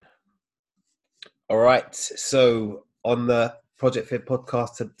All right. So on the Project Fit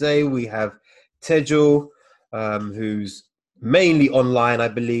podcast today, we have Tejal, who's mainly online, I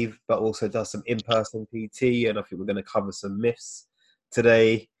believe, but also does some in-person PT. And I think we're going to cover some myths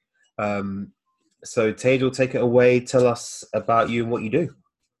today. So Tejal, take it away. Tell us about you and what you do.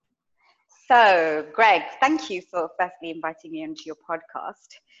 So, Greg, thank you for firstly inviting me onto your podcast.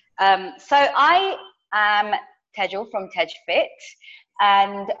 So I am Tejal from Tej Fit,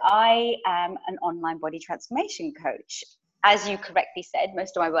 and I am an online body transformation coach. As you correctly said,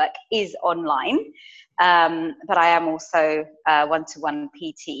 most of my work is online, but I am also a one-to-one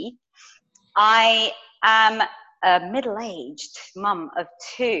PT. I am a middle-aged mum of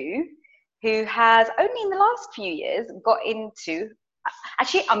two who has only in the last few years got into,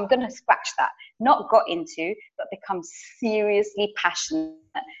 actually I'm going to scratch that, not got into, but become seriously passionate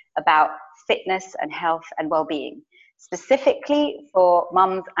about fitness and health and well-being, specifically for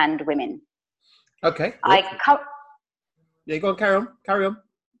mums and women. Okay. Yeah, go on, carry on.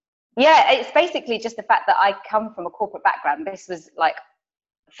 Yeah, it's basically just the fact that I come from a corporate background. This was like,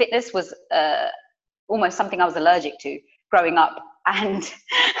 fitness was almost something I was allergic to growing up. And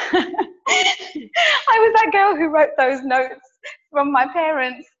I was that girl who wrote those notes from my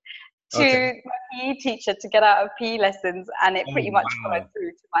parents to my PE teacher to get out of PE lessons, and it pretty much followed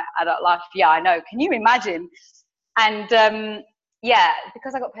through to my adult life. Yeah, I know. Can you imagine? And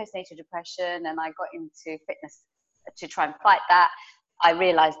because I got postnatal depression and I got into fitness to try and fight that, I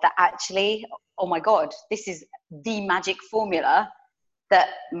realized that actually, oh my God, this is the magic formula that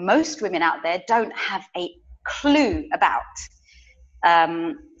most women out there don't have a clue about.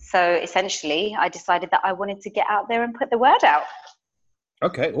 So essentially, I decided that I wanted to get out there and put the word out.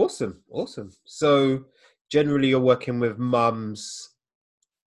 Okay, awesome. So generally you're working with mums,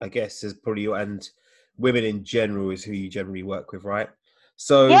 I guess, is probably and women in general is who you generally work with, right?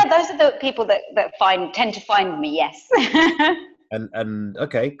 So yeah, those are the people that tend to find me, yes. and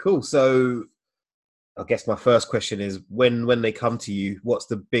okay, cool. So I guess my first question is when they come to you, what's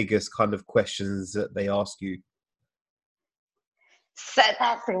the biggest kind of questions that they ask you? So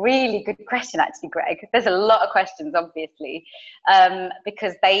that's a really good question, actually, Greg. There's a lot of questions, obviously,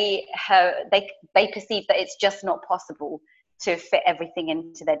 because they perceive that it's just not possible to fit everything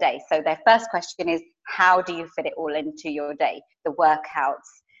into their day. So their first question is, how do you fit it all into your day? The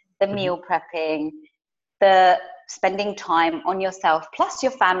workouts, the meal prepping, the spending time on yourself, plus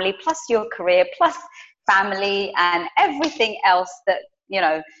your family, plus your career, plus family, and everything else that, you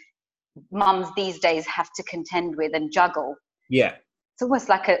know, mums these days have to contend with and juggle. Yeah. It's almost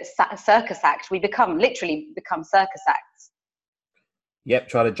like a circus act. We literally become circus acts. Yep,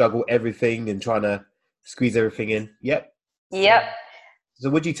 trying to juggle everything and trying to squeeze everything in. Yep. So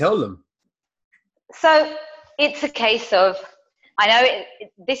what do you tell them? So it's a case of, I know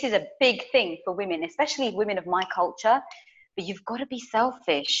this is a big thing for women, especially women of my culture, but you've got to be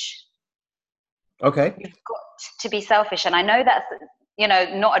selfish. Okay. You've got to be selfish. And I know that's, you know,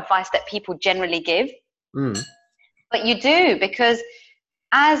 not advice that people generally give, but you do, because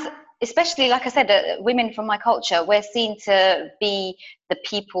especially, like I said, women from my culture, we're seen to be the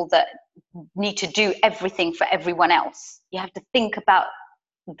people that need to do everything for everyone else. You have to think about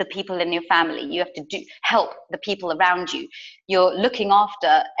the people in your family. You have to help the people around you. You're looking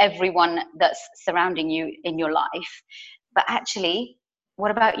after everyone that's surrounding you in your life. But actually,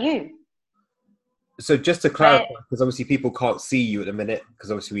 what about you? So just to clarify, because obviously people can't see you at the minute,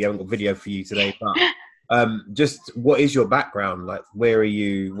 because obviously we haven't got video for you today, but just what is your background? Like, where are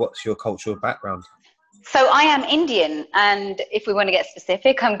you? What's your cultural background? So I am Indian, and if we want to get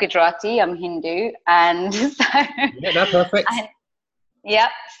specific, I'm Gujarati, I'm Hindu, and so yeah, that's perfect.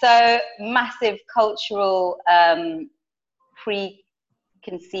 So massive cultural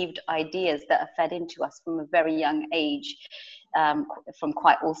preconceived ideas that are fed into us from a very young age, from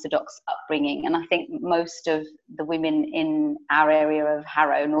quite orthodox upbringing. And I think most of the women in our area of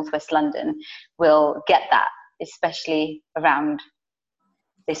Harrow, northwest London, will get that, especially around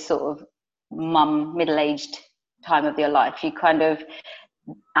this sort of middle-aged time of your life.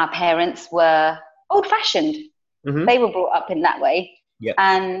 Our parents were old-fashioned. They were brought up in that way. Yep.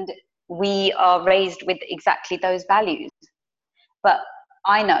 And we are raised with exactly those values. But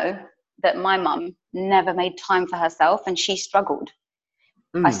I know that my mum never made time for herself, and she struggled.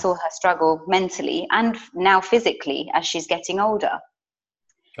 I saw her struggle mentally and now physically as she's getting older.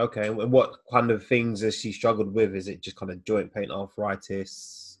 Okay, and what kind of things has she struggled with? Is it just kind of joint pain,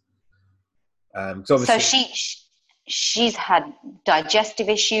 arthritis? So she's had digestive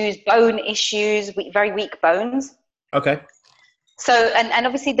issues, bone issues, very weak bones. Okay. So, and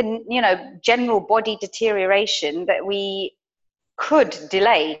obviously the, you know, general body deterioration that we could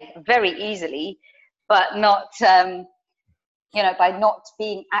delay very easily but not, by not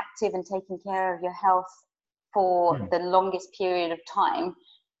being active and taking care of your health for the longest period of time,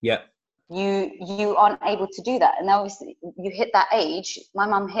 Yeah. you aren't able to do that. And obviously you hit that age. My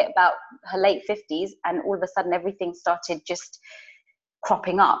mum hit about her late 50s, and all of a sudden everything started just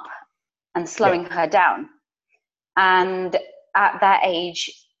cropping up and slowing her down. And at that age,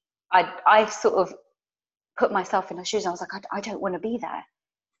 I sort of put myself in her shoes. I was like, I don't want to be there.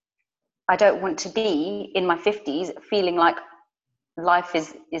 I don't want to be in my 50s feeling like life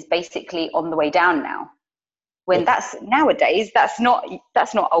is basically on the way down now. When that's nowadays, that's not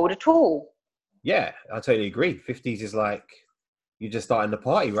old at all. Yeah, I totally agree. 50s is like you're just starting the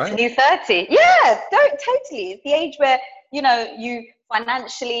party, right? New 30. Yeah, totally. It's the age where, you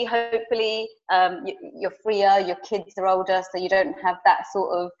financially, hopefully, you're freer, your kids are older, so you don't have that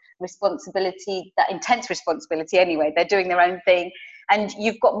sort of responsibility, that intense responsibility anyway. They're doing their own thing. And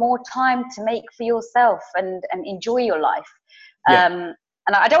you've got more time to make for yourself and enjoy your life. Yeah.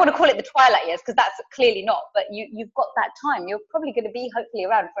 And I don't want to call it the twilight years, because that's clearly not, but you've got that time. You're probably going to be hopefully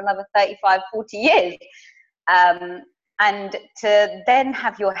around for another 35, 40 years. And to then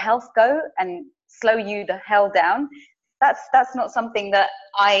have your health go and slow you the hell down, that's not something that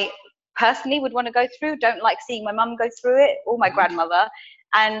I personally would want to go through. Don't like seeing my mum go through it, or my grandmother.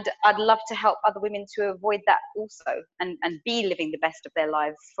 And I'd love to help other women to avoid that also, and be living the best of their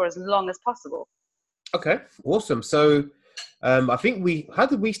lives for as long as possible. Okay, awesome. So I think how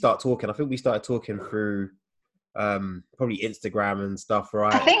did we start talking? I think we started talking through probably Instagram and stuff,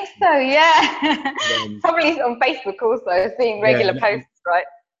 right? I think so, yeah. Probably on Facebook also, seeing regular posts, right?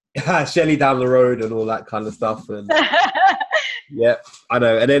 Shelly down the road and all that kind of stuff. And yeah, I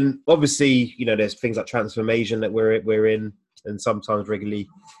know. And then obviously, there's things like transformation that we're in and sometimes regularly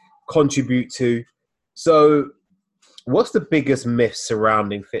contribute to. So what's the biggest myth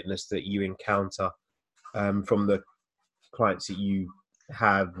surrounding fitness that you encounter from the clients that you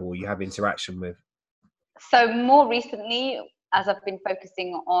have or you have interaction with? So more recently, as I've been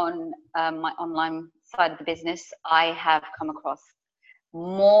focusing on my online side of the business, I have come across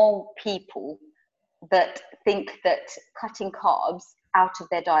more people that think that cutting carbs out of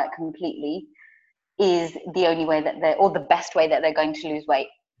their diet completely is the only way or the best way that they're going to lose weight.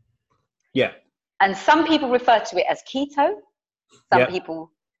 Yeah. And some people refer to it as keto. Some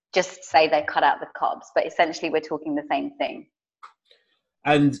people just say they cut out the carbs, but essentially we're talking the same thing.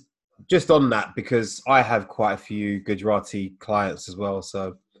 And just on that, because I have quite a few Gujarati clients as well,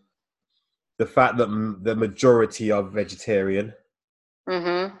 so the fact that the majority are vegetarian,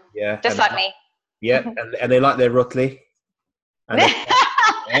 just like me, and they like their rotli,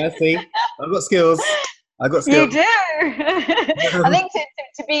 and see, I've got skills. You do. I think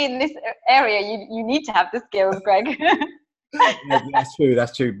to be in this area, you need to have the skills, Greg. That's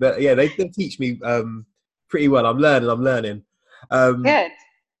true. But yeah, they teach me pretty well. I'm learning. Good.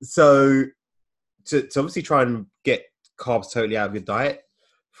 So to obviously try and get carbs totally out of your diet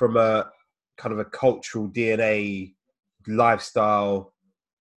from a kind of a cultural DNA lifestyle,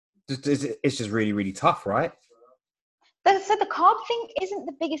 it's just really, really tough, right? So the carb thing isn't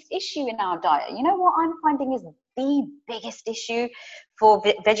the biggest issue in our diet. You know what I'm finding is the biggest issue for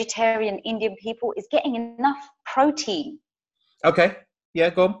vegetarian Indian people is getting enough protein. Okay.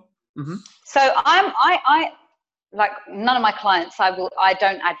 Yeah, go on. Mm-hmm. So I like none of my clients, I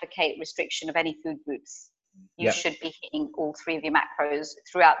don't advocate restriction of any food groups. You should be hitting all three of your macros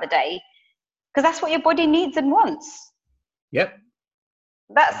throughout the day, because that's what your body needs and wants. Yep.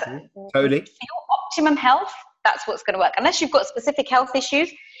 That's totally for your optimum health. That's what's going to work. Unless you've got specific health issues.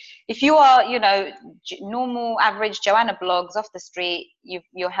 If you are, normal, average Joanna blogs off the street,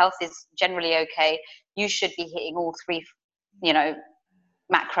 your health is generally okay. You should be hitting all three,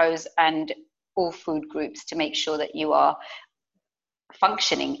 macros and all food groups to make sure that you are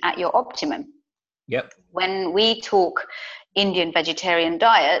functioning at your optimum. Yep. When we talk Indian vegetarian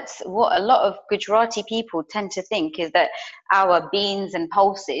diets, what a lot of Gujarati people tend to think is that our beans and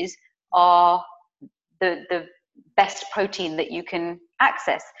pulses are the best protein that you can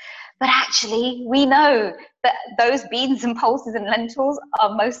access. But actually, we know that those beans and pulses and lentils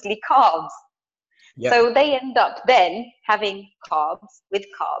are mostly carbs. Yep. So they end up then having carbs with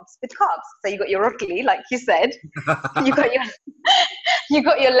carbs with carbs. So you got your rotli, like you said. you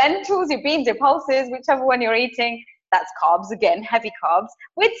got your lentils, your beans, your pulses, whichever one you're eating. That's carbs again, heavy carbs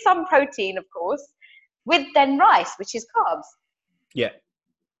with some protein, of course. With then rice, which is carbs. Yeah.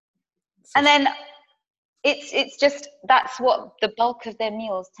 And then it's just that's what the bulk of their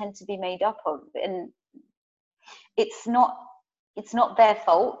meals tend to be made up of, and it's not their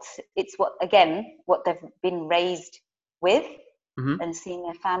fault. It's what they've been raised with. Hmm. and seeing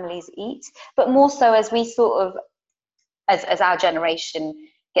their families eat, but more so as we sort of, as our generation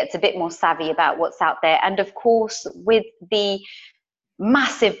gets a bit more savvy about what's out there. And of course, with the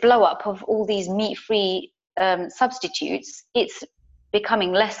massive blow up of all these meat-free substitutes, it's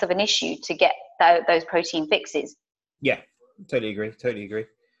becoming less of an issue to get those protein fixes. Yeah, totally agree. Totally agree.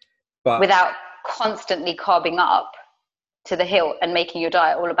 But Without constantly carbing up to the hilt and making your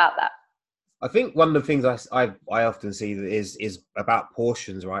diet all about that. I think one of the things I often see that is about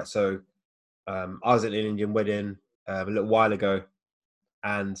portions, right? So I was at an Indian wedding a little while ago,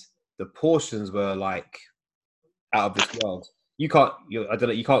 and the portions were like out of this world. I don't know,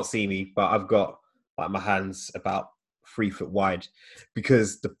 you can't see me, but I've got like my hands about 3 foot wide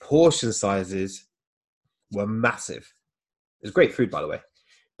because the portion sizes were massive. It's great food, by the way.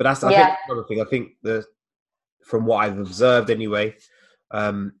 But I think Yeah. that's another thing. I think from what I've observed anyway,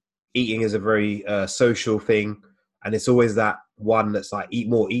 um, eating is a very social thing, and it's always that one that's like eat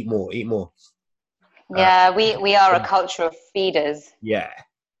more, eat more, eat more. Yeah, we are a culture of feeders. Yeah,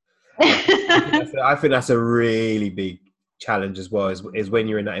 and I think that's a really big challenge as well. Is when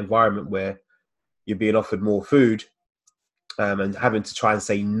you're in that environment where you're being offered more food, and having to try and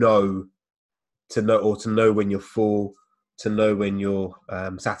say no to know when you're full, to know when you're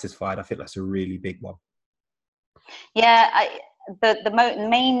satisfied. I think that's a really big one. Yeah, the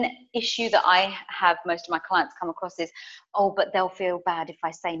main issue that I have most of my clients come across is, oh, but they'll feel bad if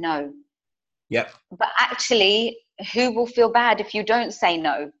I say no. Yep. But actually, who will feel bad if you don't say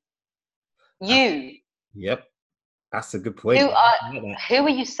no? You. Yep. That's a good Who point. are I like that. who are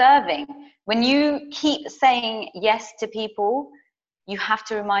you serving? When you keep saying yes to people, you have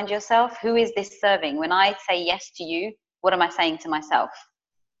to remind yourself, who is this serving? When I say yes to you, what am I saying to myself?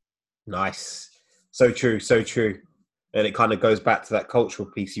 Nice. So true. So true. And it kind of goes back to that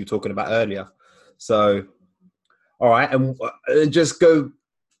cultural piece you were talking about earlier. So, all right, and just go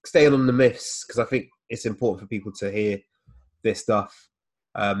staying on the myths because I think it's important for people to hear this stuff.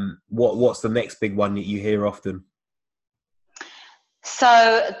 What's the next big one that you hear often?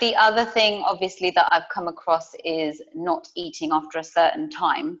 So the other thing, obviously, that I've come across is not eating after a certain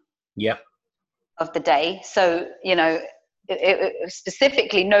time Yep. of the day. So,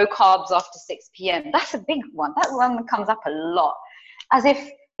 specifically no carbs after 6 p.m. That's a big one. That one comes up a lot, as if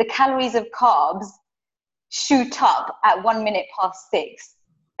the calories of carbs shoot up at 1 minute past 6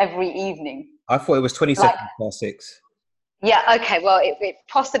 every evening. I thought it was 20 Like, seconds past 6. yeah, okay, well, it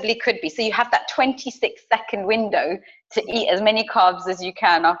possibly could be. So you have that 26-second window to eat as many carbs as you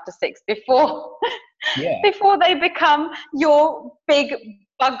can after 6 before Yeah. before they become your big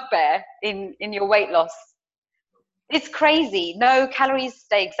bugbear in your weight loss. It's crazy. No, calories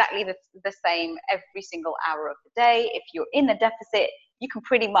stay exactly the same every single hour of the day. If you're in a deficit, you can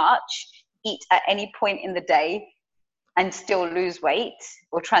pretty much eat at any point in the day and still lose weight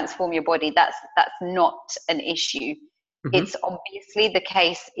or transform your body. That's not an issue. Mm-hmm. It's obviously the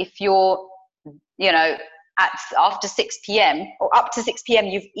case if you're, after 6 p.m. or up to 6 p.m.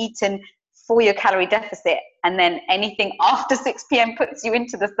 you've eaten for your calorie deficit, and then anything after 6 p.m. puts you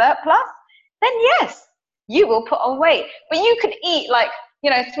into the surplus, then yes, you will put on weight. But you could eat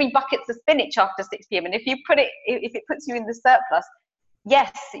 3 buckets of spinach after 6 p.m. and if it puts you in the surplus,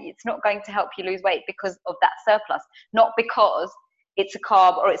 yes, it's not going to help you lose weight because of that surplus, not because it's a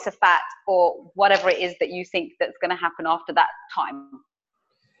carb or it's a fat or whatever it is that you think that's going to happen after that time.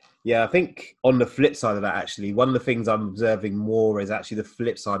 Yeah, I think on the flip side of that, actually, one of the things I'm observing more is actually the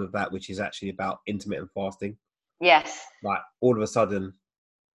flip side of that, which is actually about intermittent fasting. Yes. Like all of a sudden,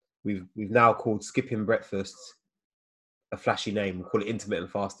 we've now called skipping breakfast a flashy name. We call it intermittent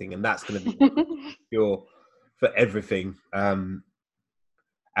fasting, and that's going to be pure for everything. And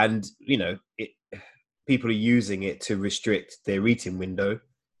people are using it to restrict their eating window,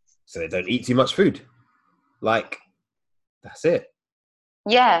 so they don't eat too much food. Like that's it.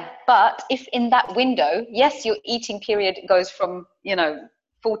 Yeah, but if in that window, yes, your eating period goes from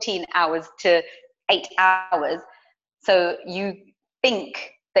 14 hours to 8 hours, so you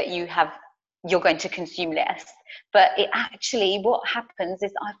think that you're going to consume less, but it actually, what happens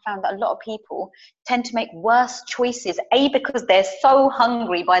is I've found that a lot of people tend to make worse choices, because they're so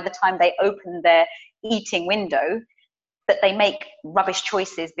hungry by the time they open their eating window that they make rubbish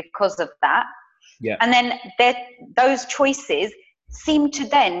choices because of that. Yeah. And then those choices seem to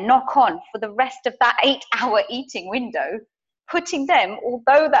then knock on for the rest of that 8-hour eating window, putting them,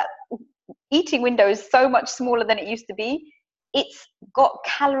 although that eating window is so much smaller than it used to be, it's got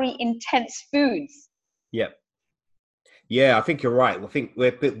calorie intense foods. Yeah. Yeah, I think you're right. I think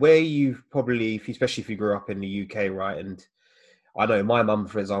where you've probably, especially if you grew up in the UK, right? And I know my mum,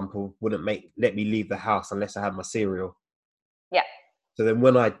 for example, wouldn't let me leave the house unless I had my cereal. Yeah. So then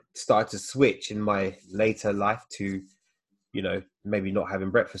when I started to switch in my later life to, maybe not having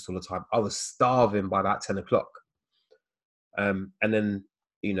breakfast all the time, I was starving by about 10 o'clock. And then,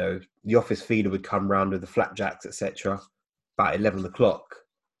 the office feeder would come round with the flapjacks, etc., about 11 o'clock.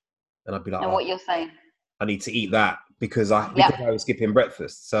 And I'd be like, And oh, what you're saying. I need to eat that because I Yep. was skipping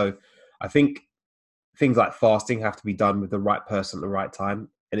breakfast. So I think things like fasting have to be done with the right person at the right time.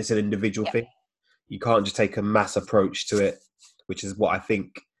 And it's an individual Yep. thing. You can't just take a mass approach to it, which is what I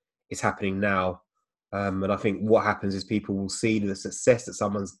think is happening now. And I think what happens is people will see the success that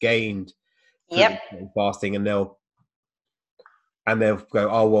someone's gained through Yep. fasting, and they'll go,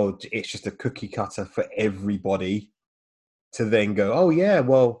 oh, well, it's just a cookie cutter for everybody, to then go, oh, yeah,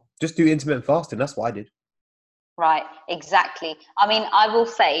 well, just do intermittent fasting. That's what I did. Right, exactly. I mean, I will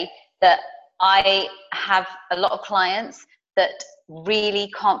say that I have a lot of clients that really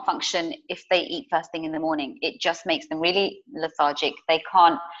can't function if they eat first thing in the morning. It just makes them really lethargic. They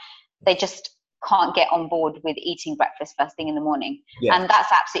just can't get on board with eating breakfast first thing in the morning. Yeah. And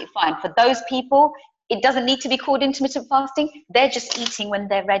that's absolutely fine. For those people, it doesn't need to be called intermittent fasting. They're just eating when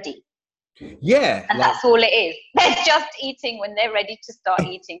they're ready. Yeah. And that's all it is. They're just eating when they're ready to start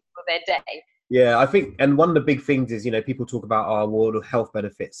eating for their day. Yeah, I think, and one of the big things is, people talk about our world health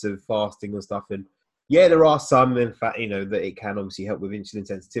benefits of fasting and stuff. And yeah, there are some, in fact, that it can obviously help with insulin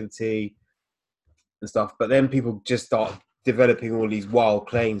sensitivity and stuff. But then people just start developing all these wild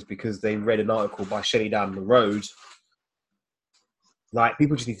claims because they read an article by Shelley down the road. Like,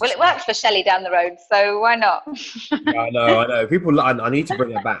 people just need to... Well, it works for Shelley down the road, so why not? Yeah, I know. People, I need to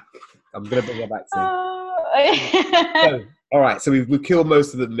bring her back. I'm going to bring her back soon. So, all right, so we've killed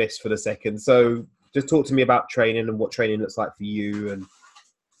most of the myths for the second. So just talk to me about training and what training looks like for you,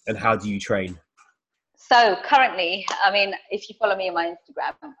 and how do you train? So currently, I mean, if you follow me on my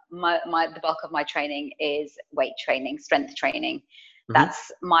Instagram, the bulk of my training is weight training, strength training. Mm-hmm.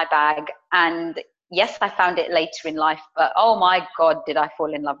 That's my bag. And yes, I found it later in life, but oh my God, did I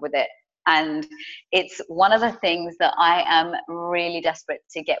fall in love with it. And it's one of the things that I am really desperate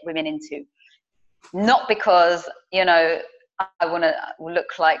to get women into. Not because, I want to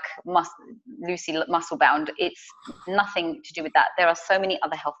look like Lucy muscle bound. It's nothing to do with that. There are so many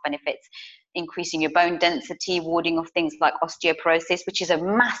other health benefits, increasing your bone density, warding off things like osteoporosis, which is a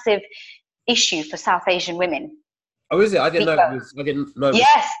massive issue for South Asian women. Oh, is it? I didn't know.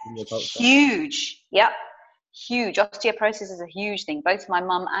 Yes, huge. Yep. Huge. Osteoporosis is a huge thing. Both my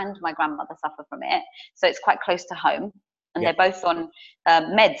mum and my grandmother suffer from it. So it's quite close to home. And they're both on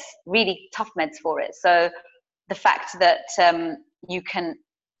meds, really tough meds for it. So the fact that you can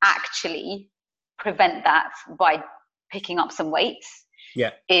actually prevent that by picking up some weights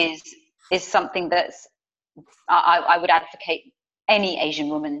is something that's I would advocate any Asian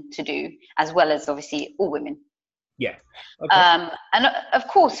woman to do, as well as obviously all women. Yeah. Okay. And of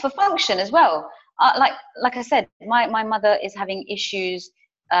course for function as well. Like I said, my mother is having issues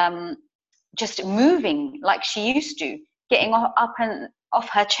just moving like she used to, getting up and off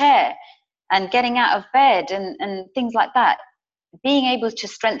her chair and getting out of bed and things like that. Being able to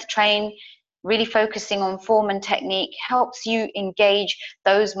strength train, really focusing on form and technique, helps you engage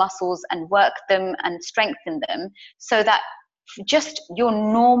those muscles and work them and strengthen them so that just your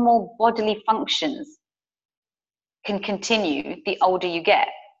normal bodily functions can continue the older you get.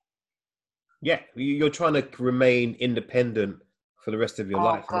 Yeah, you're trying to remain independent for the rest of your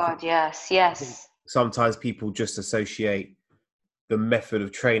life. Oh God, yes. Sometimes people just associate the method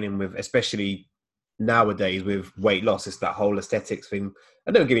of training with, especially nowadays with weight loss, it's that whole aesthetics thing.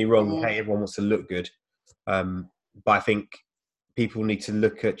 And don't get me wrong, hey, everyone wants to look good. But I think people need to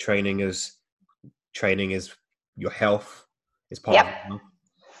look at training as your health. It's part of it.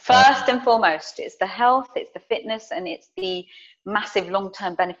 First and foremost, it's the health, it's the fitness, and it's the massive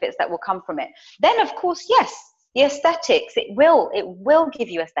long-term benefits that will come from it. Then, of course, yes, the aesthetics, it will give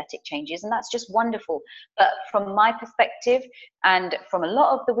you aesthetic changes, and that's just wonderful. But from my perspective, and from a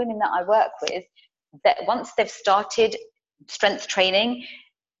lot of the women that I work with, that once they've started strength training,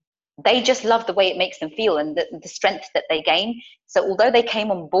 they just love the way it makes them feel and the strength that they gain. So although they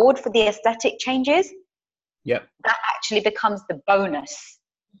came on board for the aesthetic changes, that actually becomes the bonus.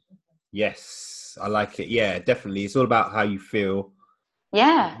 Yes, I like it. Yeah, definitely. It's all about how you feel.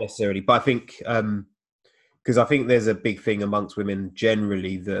 Yeah. Necessarily. But I think, because I think there's a big thing amongst women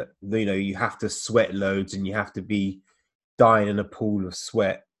generally that, you have to sweat loads and you have to be dying in a pool of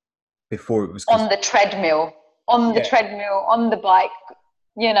sweat before it was... On the treadmill, on the bike,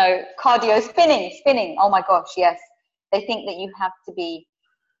 cardio, spinning. Oh my gosh, yes. They think that you have to be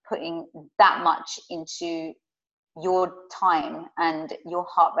putting that much into your time and your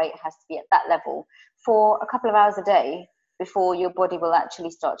heart rate has to be at that level for a couple of hours a day before your body will actually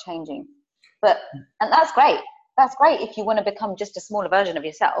start changing. And that's great. That's great if you want to become just a smaller version of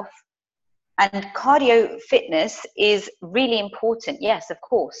yourself. And cardio fitness is really important, yes, of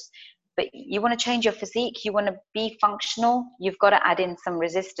course. But you want to change your physique, you want to be functional, you've got to add in some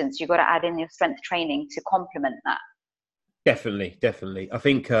resistance. You've got to add in your strength training to complement that. Definitely. I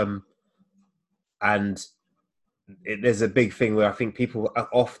think, there's a big thing where I think people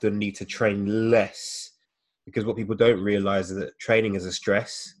often need to train less, because what people don't realize is that training is a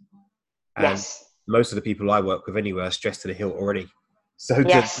stress. And Yes. most of the people I work with anyway are stressed to the hilt already. So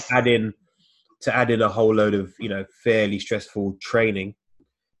Yes. to add in a whole load of, fairly stressful training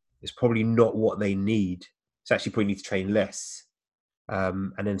is probably not what they need. So actually probably need to train less,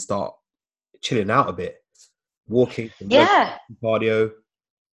 and then start chilling out a bit, walking, Yeah. cardio,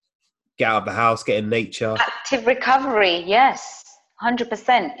 get out of the house, get in nature. Active recovery, yes,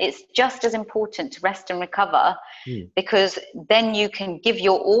 100%. It's just as important to rest and recover, because then you can give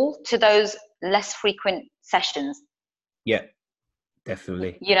your all to those less frequent sessions. Yeah,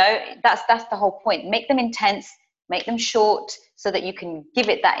 definitely. That's the whole point. Make them intense, make them short, so that you can give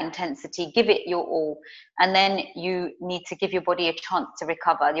it that intensity, give it your all. And then you need to give your body a chance to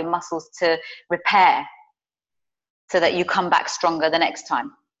recover, your muscles to repair, so that you come back stronger the next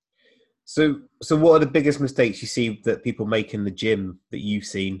time. So what are the biggest mistakes you see that people make in the gym that you've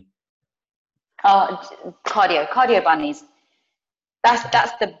seen? Cardio bunnies. That's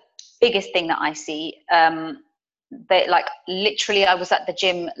the biggest thing that I see. They, like, literally, I was at the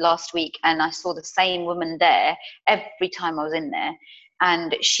gym last week and I saw the same woman there every time I was in there.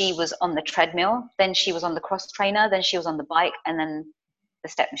 And she was on the treadmill, then she was on the cross trainer, then she was on the bike, and then the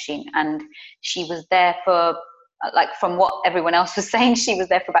step machine. And she was there for, like, from what everyone else was saying, she was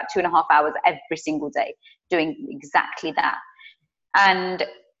there for about 2.5 hours every single day doing exactly that. And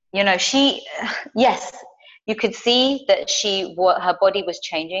yes, you could see that her body was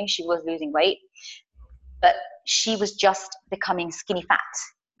changing, she was losing weight, but she was just becoming skinny fat.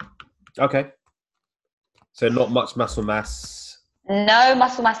 Okay. So not much muscle mass. No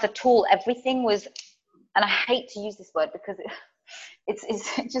muscle mass at all. Everything was, and I hate to use this word because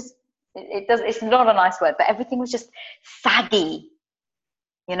it's not a nice word, but everything was just saggy.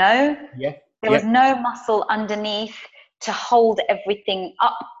 Yeah. There was no muscle underneath to hold everything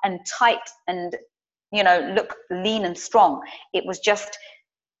up and tight and, look lean and strong. It was just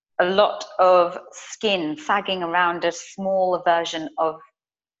a lot of skin sagging around a smaller version of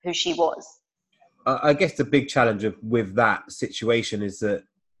who she was. I guess the big challenge with that situation is that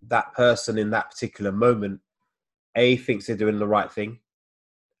that person in that particular moment, A, thinks they're doing the right thing,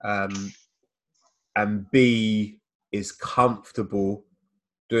 and B, is comfortable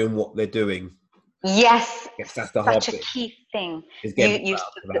doing what they're doing. Yes, I guess that's the hard such a bit. key thing. Is getting out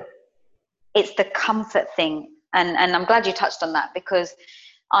of that. It's the comfort thing, and I'm glad you touched on that, because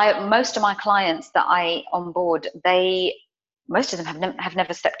most of my clients that I onboard, most of them have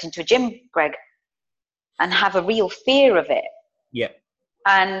never stepped into a gym, Greg, and have a real fear of it. Yeah.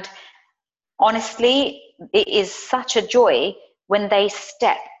 And honestly, it is such a joy when they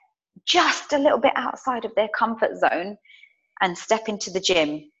step just a little bit outside of their comfort zone and step into the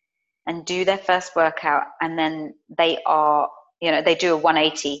gym and do their first workout, and then they do a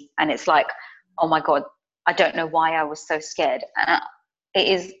 180, and it's like, oh my God, I don't know why I was so scared. It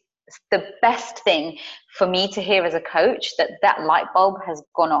is the best thing for me to hear as a coach, that light bulb has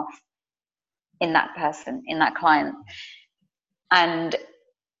gone off in that person, in that client. And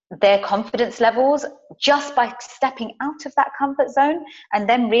their confidence levels, just by stepping out of that comfort zone and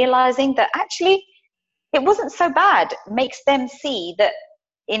then realizing that actually it wasn't so bad, makes them see that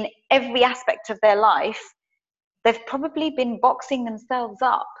in every aspect of their life, they've probably been boxing themselves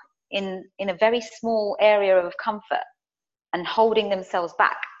up in a very small area of comfort and holding themselves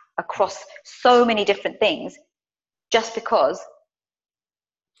back across so many different things, just because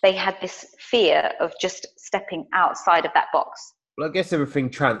they had this fear of just stepping outside of that box. Well, I guess everything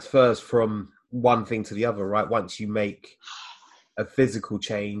transfers from one thing to the other, right? Once you make a physical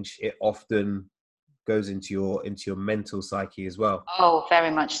change, it often goes into your mental psyche as well. Oh,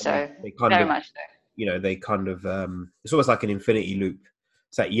 very much so. Very much so. They kind of, it's almost like an infinity loop.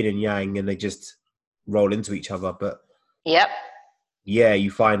 It's like yin and yang, and they just roll into each other. But yep. Yeah,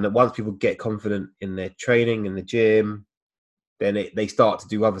 you find that once people get confident in their training in the gym, then they start to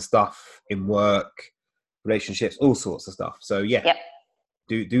do other stuff in work, relationships, all sorts of stuff. So yeah, yep.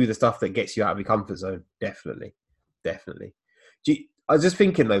 do the stuff that gets you out of your comfort zone. Definitely. I was just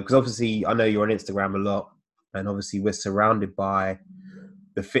thinking though, because obviously I know you're on Instagram a lot, and obviously we're surrounded by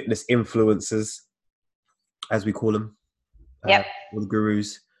the fitness influencers, as we call them, yep. all the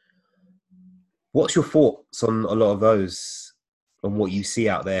gurus. What's your thoughts on a lot of those, on what you see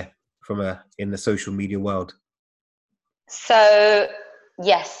out there in the social media world? So,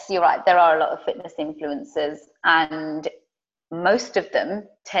 yes, you're right. There are a lot of fitness influencers, and most of them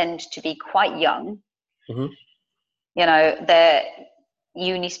tend to be quite young. Mm-hmm. You know, they're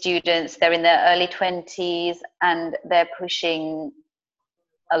uni students, they're in their early 20s, and they're pushing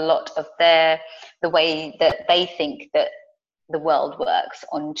a lot of the way that they think that the world works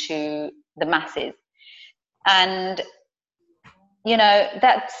onto the masses. And you know,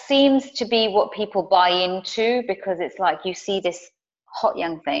 that seems to be what people buy into, because it's like you see this hot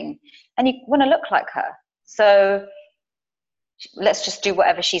young thing and you want to look like her, so let's just do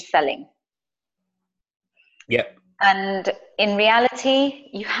whatever she's selling. Yep. And in reality,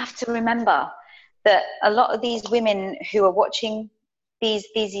 you have to remember that a lot of these women who are watching these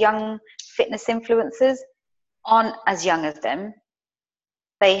young fitness influencers aren't as young as them.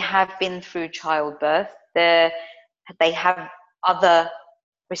 They have been through childbirth. They have other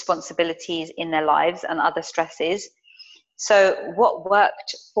responsibilities in their lives and other stresses. So what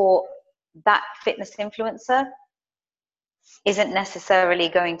worked for that fitness influencer isn't necessarily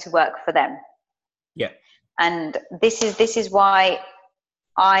going to work for them. Yeah. And this is why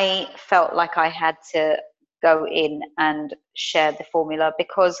I felt like I had to go in and share the formula,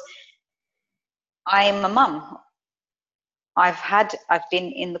 because I'm a mum. I've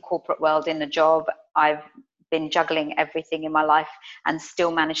been in the corporate world in a job. I've been juggling everything in my life and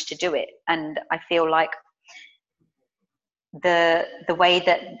still managed to do it. And I feel like the way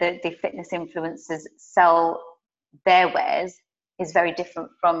that the fitness influencers sell their wares is very different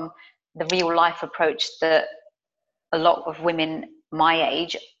from the real life approach that a lot of women my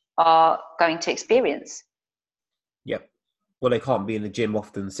age are going to experience. Yep. Well, they can't be in the gym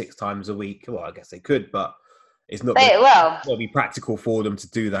often 6 times a week. Well, I guess they could, but it's not going to be practical for them to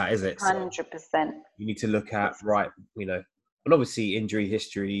do that, is it? 100%. You need to look at, right, and obviously injury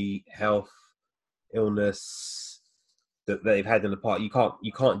history, health, illness that they've had in the past. You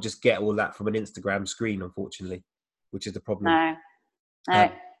can't just get all that from an Instagram screen, unfortunately, which is the problem.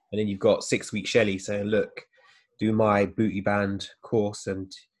 No. And then you've got 6-week Shelley saying, look, do my booty band course and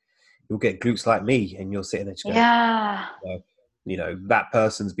you'll get glutes like me. And you're sitting there just going, yeah. That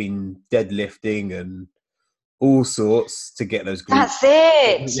person's been deadlifting and all sorts to get those glutes. That's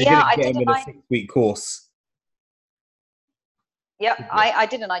it. They didn't get them in a 6-week course. Yeah, I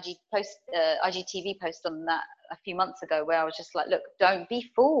did an IGTV post on that a few months ago, where I was just like, look, don't be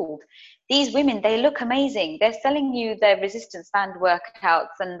fooled. These women, they look amazing. They're selling you their resistance band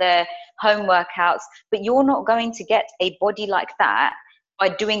workouts and their home workouts, but you're not going to get a body like that by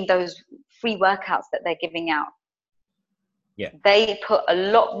doing those free workouts that they're giving out. Yeah. They put a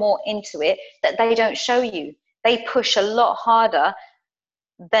lot more into it that they don't show you. They push a lot harder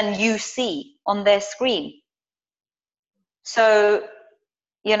than you see on their screen. So,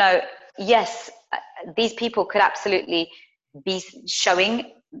 yes, these people could absolutely be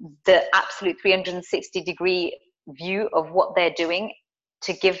showing the absolute 360-degree view of what they're doing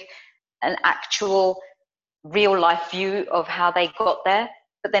to give an actual real life view of how they got there,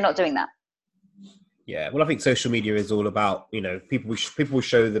 but they're not doing that. Yeah, well, I think social media is all about, people will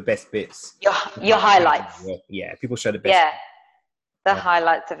show the best bits. Your highlights. Yeah, people show the best. Yeah, the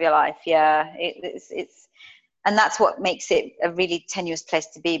highlights of your life. Yeah, it's and that's what makes it a really tenuous place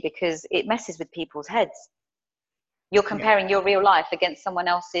to be, because it messes with people's heads. You're comparing your real life against someone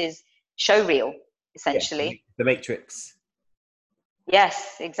else's show reel, essentially. The Matrix.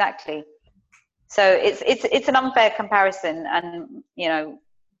 Yes, exactly. So it's an unfair comparison, and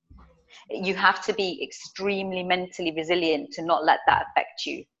you have to be extremely mentally resilient to not let that affect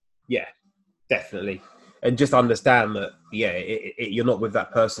you. Yeah, definitely. And just understand that, you're not with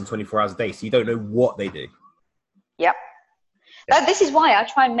that person 24 hours a day, so you don't know what they do. Yep. This is why I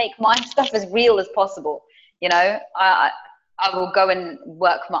try and make my stuff as real as possible. I will go and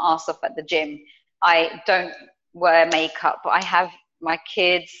work my ass off at the gym. I don't wear makeup. I have my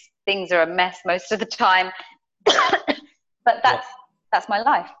kids. Things are a mess most of the time. But that's my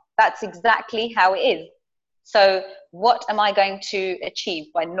life. That's exactly how it is. So what am I going to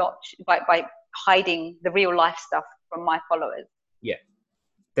achieve by hiding the real life stuff from my followers? Yeah,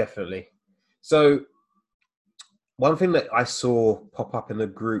 definitely. So one thing that I saw pop up in the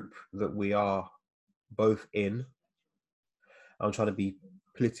group that we are both in, I'm trying to be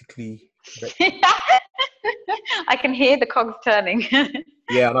politically correct. I can hear the cogs turning.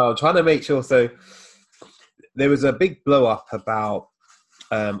 Yeah, I know. I'm trying to make sure. So there was a big blow up about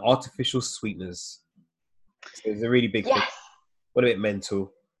artificial sweeteners. So it's a really big thing. What a bit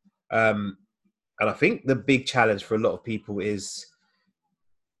mental. And I think the big challenge for a lot of people is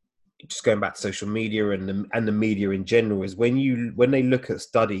just going back to social media and the media in general, is when they look at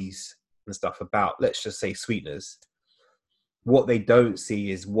studies and stuff about, let's just say, sweeteners, what they don't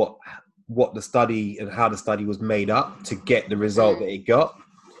see is what the study and how the study was made up to get the result that it got.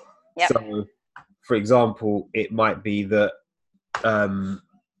 Yep. So, for example, it might be that I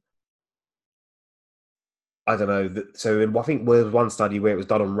don't know. So I think there was one study where it was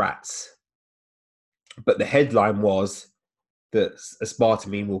done on rats, but the headline was that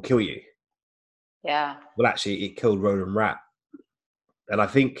aspartame will kill you. Yeah. Well, actually, it killed rodent rat. And I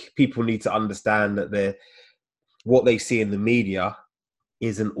think people need to understand that what they see in the media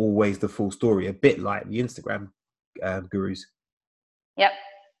isn't always the full story. A bit like the Instagram gurus. Yep.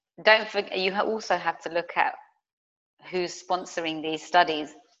 Don't forget, you also have to look at who's sponsoring these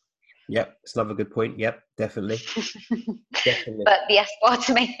studies. Yep, it's another good point. Yep, definitely. Definitely. But the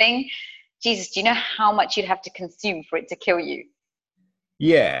aspartame thing, Jesus, do you know how much you'd have to consume for it to kill you?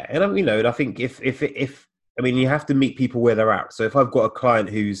 Yeah, and I think if you have to meet people where they're at. So if I've got a client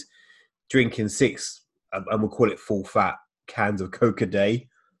who's drinking 6, and we'll call it full fat cans of Coke a day,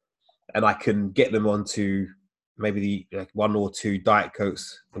 and I can get them onto maybe the 1 or 2 Diet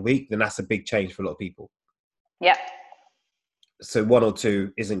Cokes a week, then that's a big change for a lot of people. Yeah. So 1 or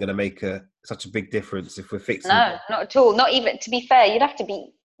 2 isn't going to make such a big difference if we're fixing. No, not at all. Not even, to be fair, you'd have to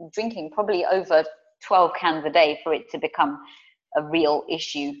be drinking probably over 12 cans a day for it to become a real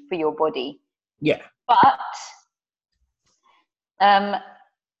issue for your body. Yeah. But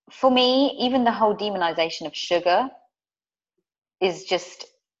for me, even the whole demonization of sugar is just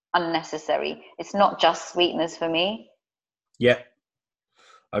unnecessary. It's not just sweeteners for me. Yeah.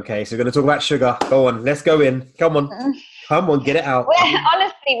 Okay, so we're going to talk about sugar. Go on, let's go in. Come on, get it out. Well,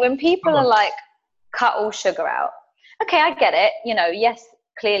 honestly, when people are like, cut all sugar out. Okay, I get it. Yes,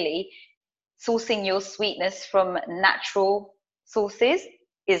 clearly, sourcing your sweetness from natural sources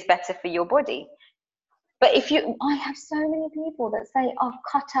is better for your body. But I have so many people that say, I've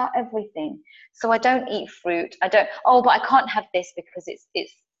cut out everything. So I don't eat fruit. But I can't have this because it's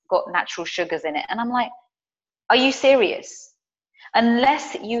got natural sugars in it. And I'm like, are you serious?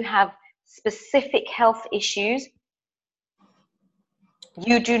 Unless you have specific health issues,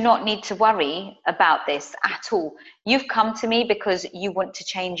 you do not need to worry about this at all. You've come to me because you want to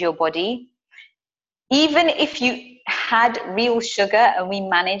change your body. Even if you had real sugar and we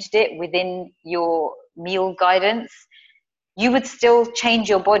managed it within your meal guidance, you would still change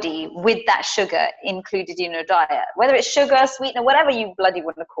your body with that sugar included in your diet, whether it's sugar, sweetener, whatever you bloody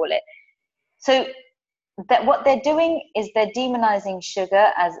want to call it. So that what they're doing is they're demonizing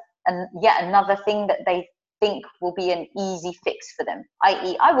sugar as yet another thing that they think will be an easy fix for them,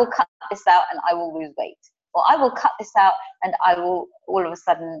 i.e. I will cut this out and I will lose weight, or I will cut this out and I will all of a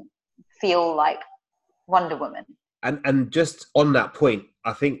sudden feel like Wonder Woman. And just on that point,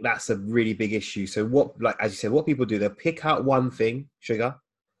 I think that's a really big issue. So as you said, what people do, they'll pick out one thing, sugar,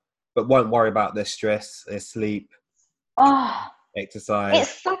 but won't worry about their stress, their sleep, exercise.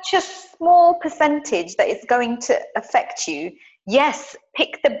 It's such a small percentage that it's going to affect you. Yes,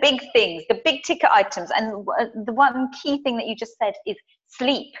 pick the big things, the big ticket items. And the one key thing that you just said is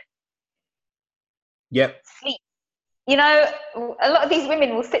sleep. Yep. Sleep. A lot of these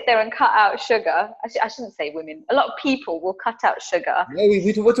women will sit there and cut out sugar. I shouldn't say women. A lot of people will cut out sugar.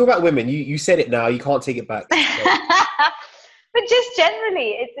 No, we'll talk about women. You said it now. You can't take it back. But just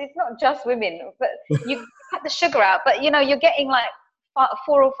generally, it's not just women. But you cut the sugar out. But, you're getting like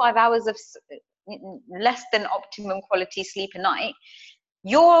 4 or 5 hours of less than optimum quality sleep a night.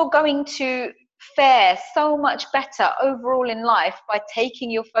 You're going to fare so much better overall in life by taking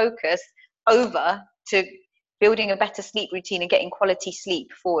your focus over to building a better sleep routine and getting quality sleep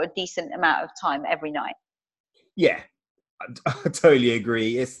for a decent amount of time every night. Yeah, I totally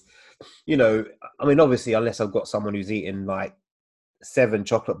agree. It's, obviously, unless I've got someone who's eating like 7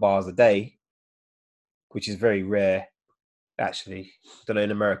 chocolate bars a day, which is very rare, actually. I don't know, in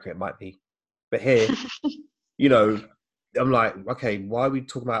America it might be. But here, I'm like, okay, why are we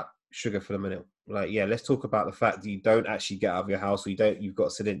talking about sugar for a minute? Like, yeah, let's talk about the fact that you don't actually get out of your house, or you've got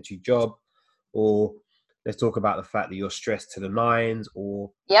a sedentary job, or let's talk about the fact that you're stressed to the nines,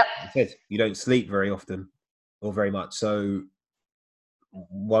 or you don't sleep very often or very much. So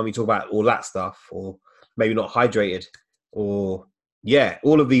why don't we talk about all that stuff, or maybe not hydrated, or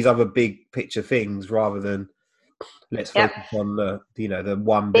all of these other big picture things, rather than let's focus on the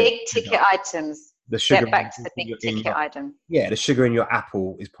one big ticket items. The sugar. Get back to the big ticket item. Yeah, the sugar in your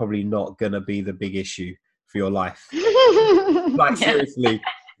apple is probably not going to be the big issue for your life. Like, seriously,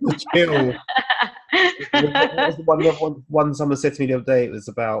 chill. What was the one someone said to me the other day? It was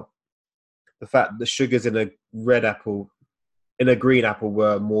about the fact that the sugars in a red apple in a green apple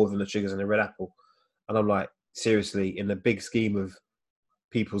were more than the sugars in a red apple. And I'm like, seriously, in the big scheme of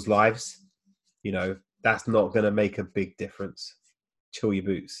people's lives, you know, that's not going to make a big difference. Chill your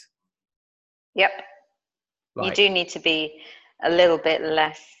boots. Yep. You Like, do need to be a little bit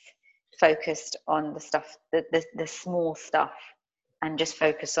less focused on the stuff, the small stuff, and just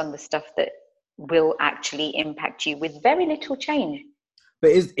focus on the stuff that will actually impact you with very little change.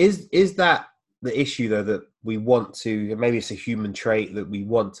 but is that the issue though, that we want to, maybe it's a human trait that we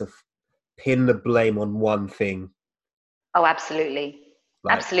want to pin the blame on one thing? Oh, absolutely.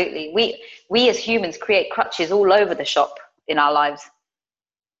 Like, Absolutely. We as humans create crutches all over the shop in our lives.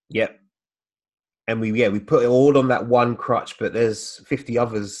 yep. And we put it all on that one crutch, but there's 50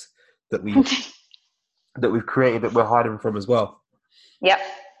 others that we've created that we're hiding from as well. Yep.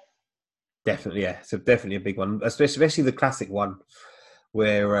 Definitely, yeah. So definitely a big one, especially the classic one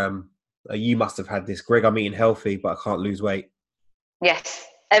where you must have had this, Greg. I'm eating healthy, but I can't lose weight. Yes.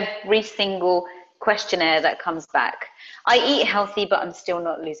 Every single questionnaire that comes back. I eat healthy, but I'm still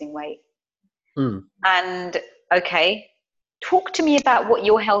not losing weight. Mm. And okay, talk to me about what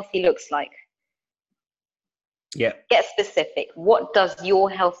your healthy looks like. Yeah. Get specific. What does your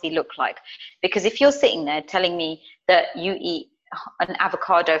healthy look like? Because if you're sitting there telling me that you eat an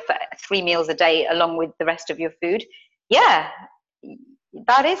avocado for 3 meals a day along with the rest of your food, yeah,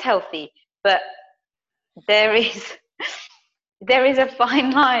 that is healthy. But there is a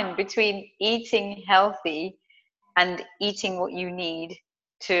fine line between eating healthy and eating what you need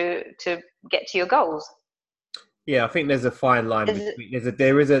to get to your goals. Yeah, I think there's a fine line between,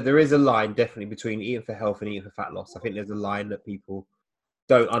 there is a line definitely between eating for health and eating for fat loss. I think there's a line that people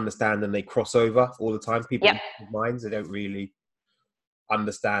don't understand and they cross over all the time. People Yep. with minds, they don't really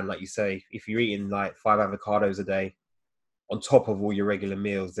understand. Like you say, if you're eating like 5 avocados a day on top of all your regular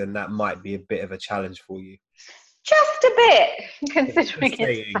meals, then that might be a bit of a challenge for you. Just a bit, considering Just it's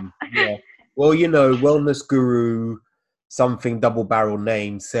saying, yeah. Well, you know, wellness guru, something double barrel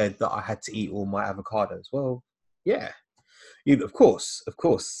name said that I had to eat all my avocados. Well, yeah, of course,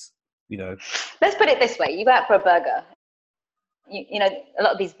 you know. Let's put it this way: you go out for a burger. You know, a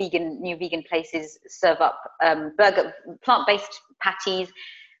lot of these new vegan places serve up plant-based patties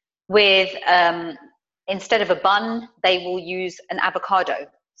with instead of a bun, they will use an avocado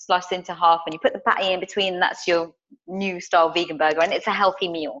sliced into half, and you put the patty in between. And that's your new style vegan burger, and it's a healthy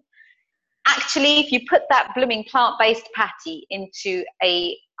meal. Actually, if you put that blooming plant-based patty into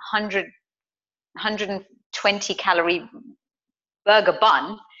a 120 calorie burger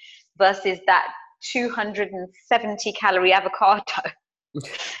bun versus that 270 calorie avocado.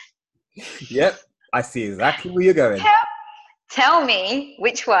 Yep, I see exactly where you're going. Tell me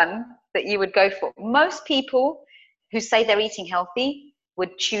which one that you would go for. Most people who say they're eating healthy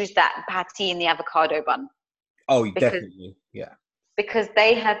would choose that patty in the avocado bun. Oh, definitely, yeah. Because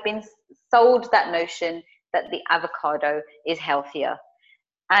they have been sold that notion that the avocado is healthier.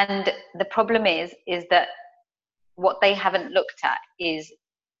 And the problem is that what they haven't looked at is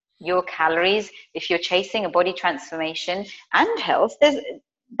your calories. If you're chasing a body transformation and health,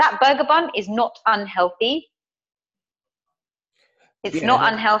 that burger bun is not unhealthy. It's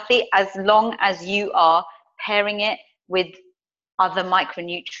not unhealthy as long as you are pairing it with other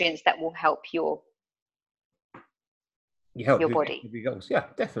micronutrients that will help your body. Yeah,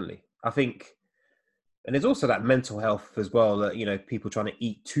 definitely. I think, and there's also that mental health as well, that, you know, people trying to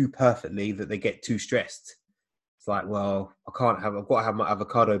eat too perfectly that they get too stressed. It's like, well, I've got to have my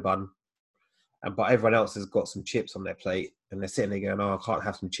avocado bun, but everyone else has got some chips on their plate, and they're sitting there going, oh, I can't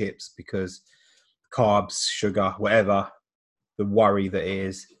have some chips because carbs, sugar, whatever, the worry that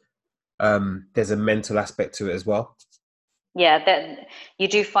is. There's a mental aspect to it as well. Yeah, that you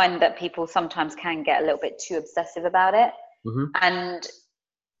do find that people sometimes can get a little bit too obsessive about it. Mm-hmm. And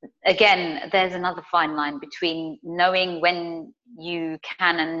again, there's another fine line between knowing when you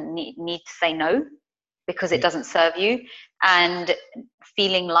can and need to say no because it doesn't serve you, and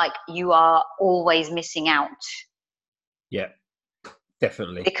feeling like you are always missing out. Yeah,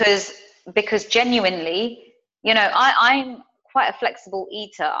 definitely. Because genuinely, you know, I'm quite a flexible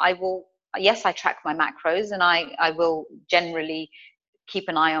eater. Yes, I track my macros, and I will generally keep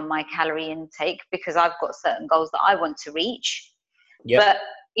an eye on my calorie intake because I've got certain goals that I want to reach. Yep. But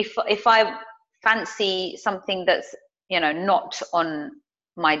if I fancy something that's, you know, not on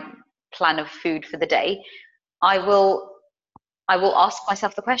my plan of food for the day, I will ask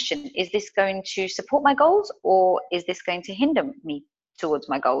myself the question: is this going to support my goals, or is this going to hinder me towards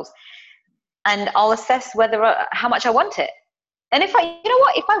my goals? And I'll assess how much I want it. And if I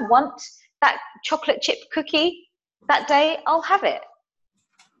want that chocolate chip cookie that day, I'll have it.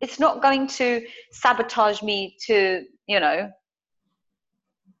 It's not going to sabotage me to, you know,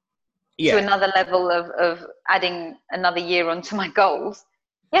 to another level of adding another year onto my goals,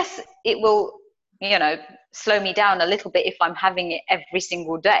 yes, it will, slow me down a little bit if I'm having it every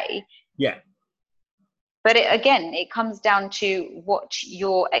single day. Yeah. But it comes down to what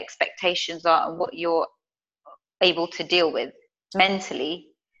your expectations are and what you're able to deal with mentally.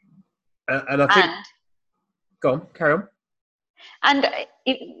 And I think, go on, carry on. And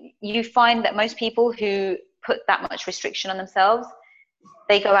you find that most people who put that much restriction on themselves,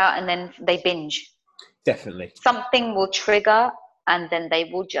 they go out and then they binge. Definitely. Something will trigger and then they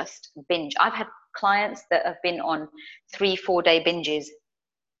will just binge. I've had clients that have been on 3-4 day binges.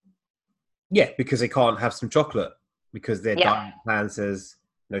 Yeah, because they can't have some chocolate because their diet plan says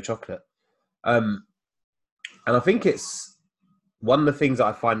no chocolate. And I think it's one of the things that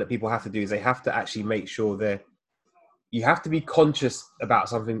I find that people have to do is they have to actually make sure you have to be conscious about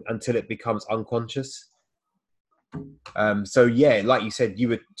something until it becomes unconscious. So yeah, like you said, you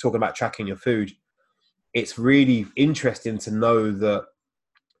were talking about tracking your food. It's really interesting to know that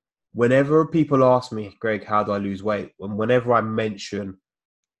whenever people ask me, Greg, how do I lose weight? And whenever I mention,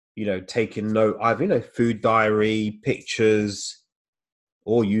 taking note, either, food diary, pictures,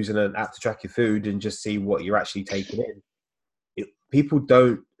 or using an app to track your food and just see what you're actually taking in, people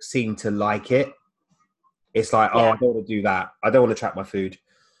don't seem to like it. It's like, I don't want to do that. I don't want to track my food.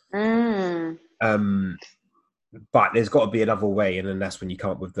 But there's got to be another way, and then that's when you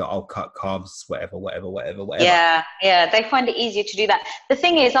come up with I'll cut carbs, whatever. Yeah, they find it easier to do that. The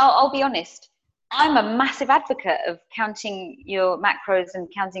thing is, I'll be honest, I'm a massive advocate of counting your macros and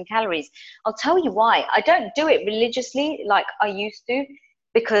counting calories. I'll tell you why. I don't do it religiously like I used to,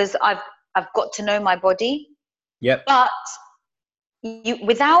 because I've got to know my body. Yep. But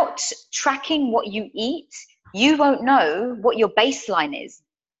without tracking what you eat, you won't know what your baseline is.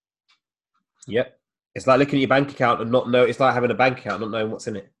 Yep. It's like looking at your bank account and not know. It's like having a bank account, not knowing what's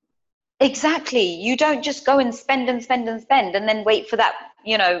in it. Exactly. You don't just go and spend and then wait for that,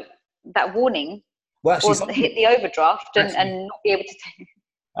 that warning, or hit the overdraft and not be able to take.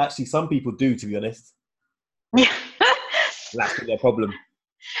 Actually, some people do, to be honest. Yeah. That's their problem.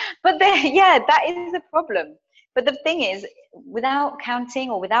 But that is a problem. But the thing is, without counting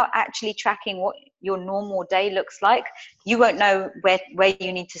or without actually tracking what your normal day looks like, you won't know where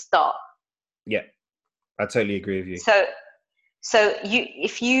you need to start. Yeah, I totally agree with you. So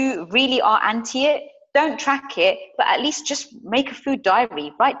if you really are anti it, don't track it, but at least just make a food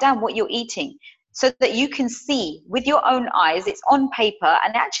diary. Write down what you're eating so that you can see with your own eyes. It's on paper,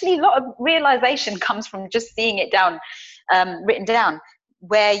 and actually a lot of realization comes from just seeing it down, written down,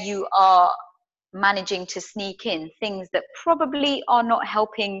 where you are managing to sneak in things that probably are not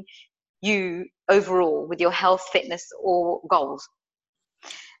helping you overall with your health, fitness, or goals.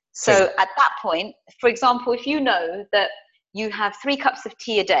 So at that point, for example, if you know that you have 3 cups of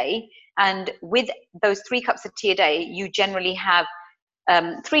tea a day, and with those 3 cups of tea a day, you generally have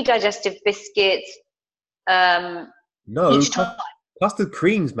 3 digestive biscuits each time. Custard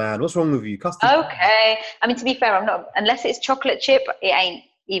creams, man. What's wrong with you? Custard Okay. I mean, to be fair, I'm not, unless it's chocolate chip, it ain't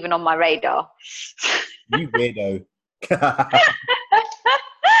even on my radar. You weirdo.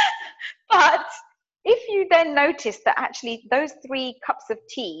 But if you then notice that actually those 3 cups of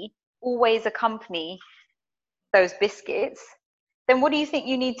tea always accompany those biscuits, then what do you think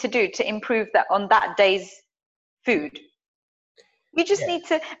you need to do to improve that on that day's food? You just need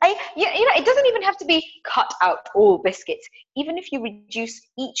to, it doesn't even have to be cut out all biscuits. Even if you reduce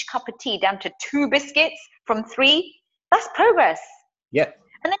each cup of tea down to 2 biscuits from 3, that's progress. Yeah.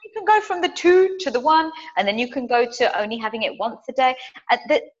 And then you can go from the 2 to the 1, and then you can go to only having it once a day.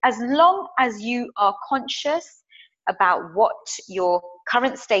 As long as you are conscious about what your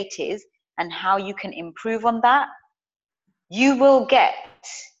current state is and how you can improve on that, you will get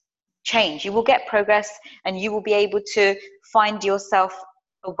change, you will get progress, and you will be able to find yourself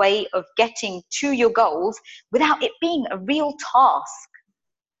a way of getting to your goals without it being a real task.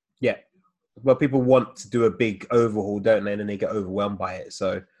 Yeah. Well, people want to do a big overhaul, don't they? And then they get overwhelmed by it.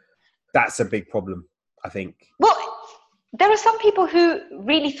 So that's a big problem, I think. Well, there are some people who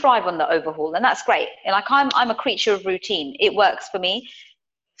really thrive on the overhaul, and that's great. Like I'm a creature of routine. It works for me.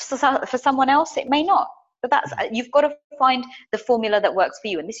 For someone else, it may not. But you've got to find the formula that works for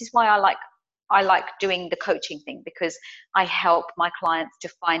you. And this is why I like doing the coaching thing, because I help my clients to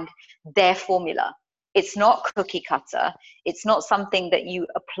find their formula. It's not cookie cutter. It's not something that you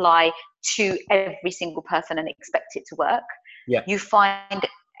apply to every single person and expect it to work. Yeah. You find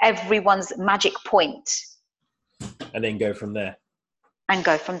everyone's magic point. And then go from there.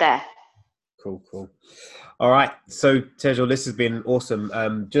 Cool. All right. So, Tejal, this has been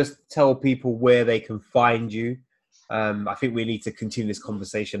awesome. Just tell people where they can find you I think we need to continue this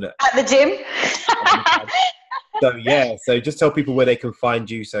conversation At the gym. So yeah, so just tell people where they can find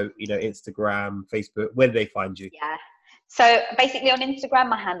you. So, you know, Instagram, Facebook, where do they find you? Yeah. So basically on Instagram,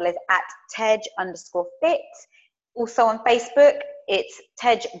 my handle is at tej_fit. Also on Facebook, it's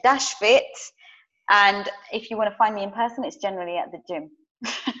tej-fit. And if you want to find me in person, it's generally at the gym.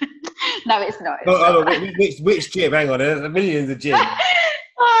 No, it's not. Which gym? Hang on, there's millions of gyms.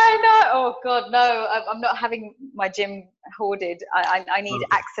 I know. Oh God, no! I'm not having my gym hoarded. I need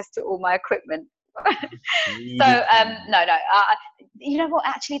access to all my equipment. So no. You know what?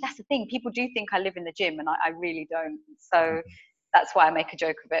 Actually, that's the thing. People do think I live in the gym, and I really don't. So that's why I make a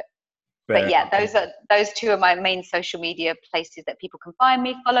joke of it. But yeah, those two are my main social media places that people can find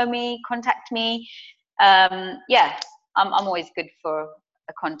me, follow me, contact me. Yeah, I'm always good for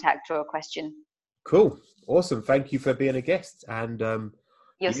a contact or a question. Cool, awesome. Thank you for being a guest, and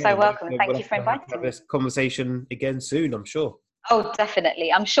you're so welcome. Thank you for inviting me. Have this conversation again soon, I'm sure. Oh,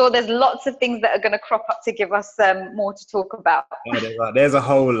 definitely. I'm sure there's lots of things that are going to crop up to give us more to talk about. Oh, there's a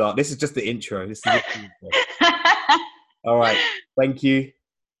whole lot. This is just the intro. All right. Thank you.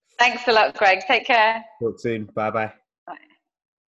 Thanks a lot, Greg. Take care. Talk soon. Bye-bye.